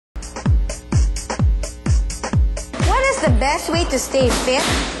the best way to stay fit?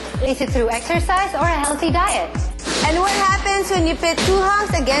 Is it through exercise or a healthy diet? And what happens when you pit two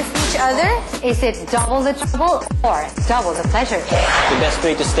hunks against each other? Is it double the trouble or double the pleasure? The best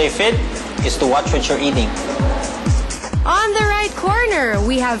way to stay fit is to watch what you're eating. On the right corner,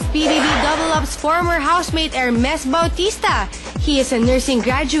 we have PBB Double Up's former housemate Hermes Bautista. He is a nursing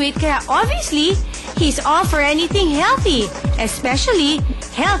graduate, kaya obviously, he's all for anything healthy, especially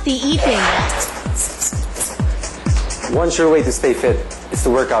healthy eating. One sure way to stay fit is to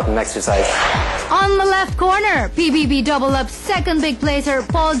work out and exercise. On the left corner, PBB Double Up's second big placer,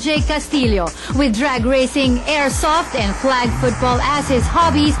 Paul J. Castillo. With drag racing, airsoft, and flag football as his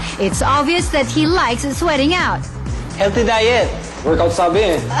hobbies, it's obvious that he likes sweating out. Healthy diet. Workout sabi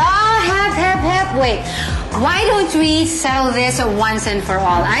eh. Hep. Wait. Why don't we settle this once and for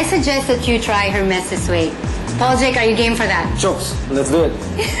all? I suggest that you try Hermes this way. Paul Jake, are you game for that? Jokes. Let's do it.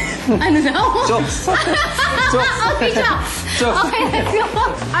 Ano daw? Jokes. Okay, jokes. Okay, let's go.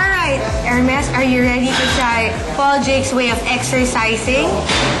 All right, Hermes, are you ready to try Paul Jake's way of exercising?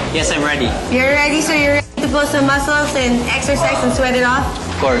 Yes, I'm ready. You're ready, so you're ready to pull some muscles and exercise and sweat it off?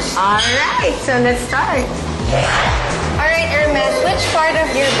 Of course. All right, so let's start. All right, Hermes, which part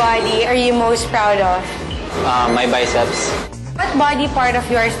of your body are you most proud of? My biceps. What body part of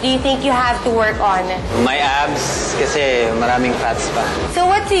yours do you think you have to work on? My abs kasi maraming fats pa. So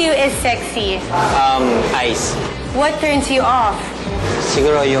what to you is sexy? Eyes. What turns you off?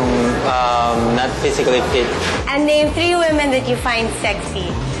 Siguro yung not physically fit. And name 3 women that you find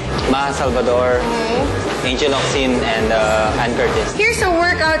sexy. Maha Salvador, Angel Oxin, and Ann Curtis. Here's a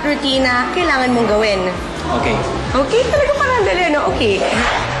workout routine na kailangan mong gawin. Okay. Okay? Talaga parang dali, no? Okay.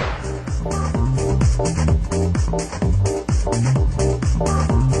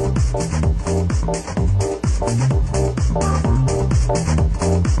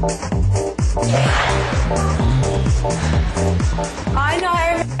 Ano,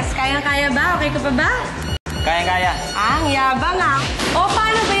 Hermes? Kayang-kaya ba? Okay ka pa ba? Kaya-kaya. Ang yabang ah. O,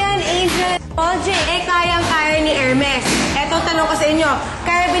 paano ba yan, Angel? Paul J, kayang-kaya ni Hermes. Eto, tanong ko sa inyo,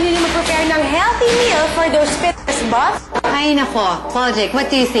 kaya ba nila mag-prepare ng healthy meal for those fitness buffs? Ay nako, Paul Jake,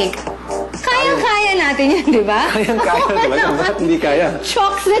 what do you think? Kayang-kaya natin yan, di ba? Kayang-kaya talaga. Bakit hindi kaya?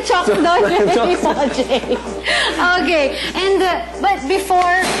 Chokes na chokes doon ni Paul Jake. Okay, and but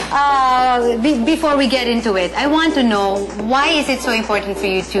before we get into it, I want to know, why is it so important for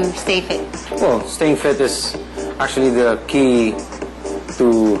you to stay fit? Well, staying fit is actually the key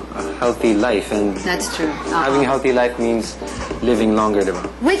to a healthy life, and That's true. having a healthy life means living longer, diba?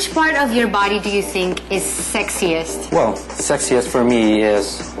 Which part of your body do you think is sexiest? Well, sexiest for me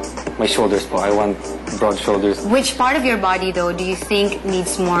is my shoulders po. I want broad shoulders. Which part of your body, though, do you think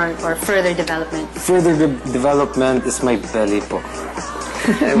needs more or further development? Further development is my belly po.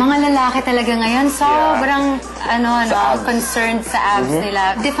 Mga lalaki talaga ngayon, sobrang abs. concerned sa abs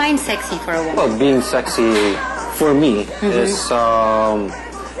nila. Define sexy for a woman. Well, being sexy for me is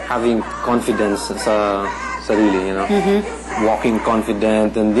having confidence sa sarili, you know? Walking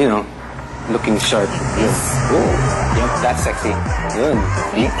confident and, you know, looking sharp. Yes. Oh, yep, that's sexy. Good.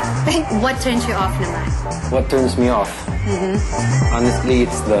 What turns you off naman? What turns me off? Honestly,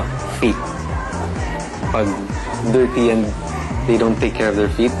 it's the feet. Pag dirty and they don't take care of their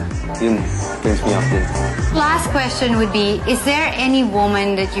feet, yun turns me off din. Last question would be, is there any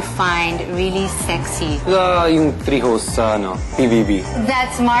woman that you find really sexy? Yung 3 hosts sa PBB.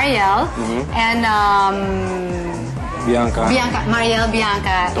 That's Marielle and Bianca. Marielle,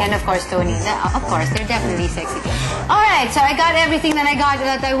 Bianca, and of course Tony. Of course, they're definitely sexy. All right, so I got everything that I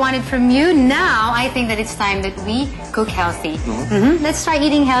wanted from you. Now I think that it's time that we cook healthy. Let's try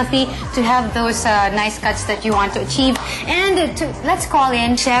eating healthy to have those nice cuts that you want to achieve. And let's call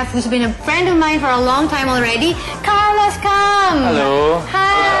in chef who's been a friend of mine for a long time already. Carlos, come. Hello.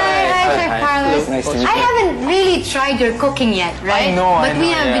 Hi, Chef Carlos. Nice to meet you. I haven't really tried your cooking yet, right? I know, but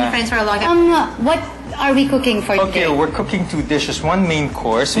we have been friends for a long time. What are we cooking for today? Okay, we're cooking 2 dishes. One main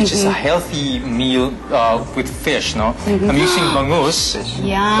course, which is a healthy meal with fish, no? I'm using bangus.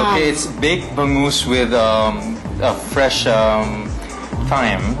 Yeah. Okay, it's baked bangus with a fresh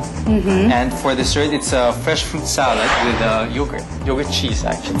thyme. And for dessert, it's a fresh fruit salad with yogurt cheese,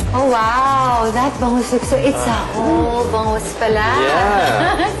 actually. Oh, wow. That bangus looks so... It's a whole bangus pala.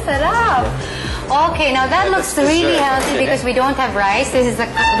 Yeah. Sarap. Okay, now that looks really healthy because we don't have rice. These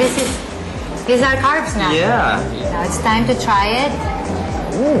are carbs now. Yeah. Now it's time to try it.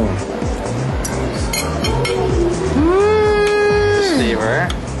 Flavor.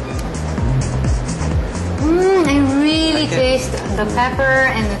 I really taste the pepper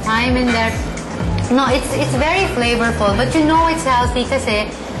and the thyme in there. No, it's very flavorful, but you know it's healthy kasi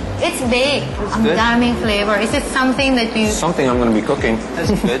It's baked. Ang good. daming flavor. Is it something that you... Something I'm gonna be cooking. That's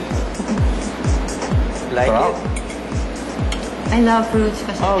good. Like Wow. it? I love fruits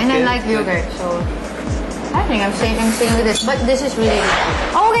kasi. Oh, And I okay. like yogurt, so... I think I'm staying with this. But this is really good.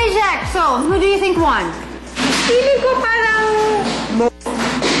 Okay, Jack. So, who do you think won? Feeling ko parang...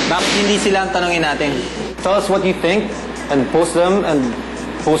 Bakit hindi sila ang tanongin natin? Tell us what you think and post them and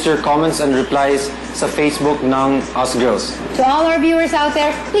post your comments and replies sa Facebook ng Us Girls. To all our viewers out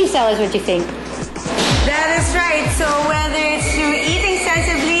there, please tell us what you think. That is right. So whether it's through eating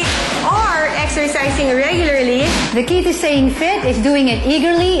sensibly or exercising regularly, The key to staying fit is doing it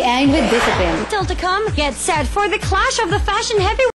eagerly and with discipline. still to come, get set for the clash of the fashion heavyweights.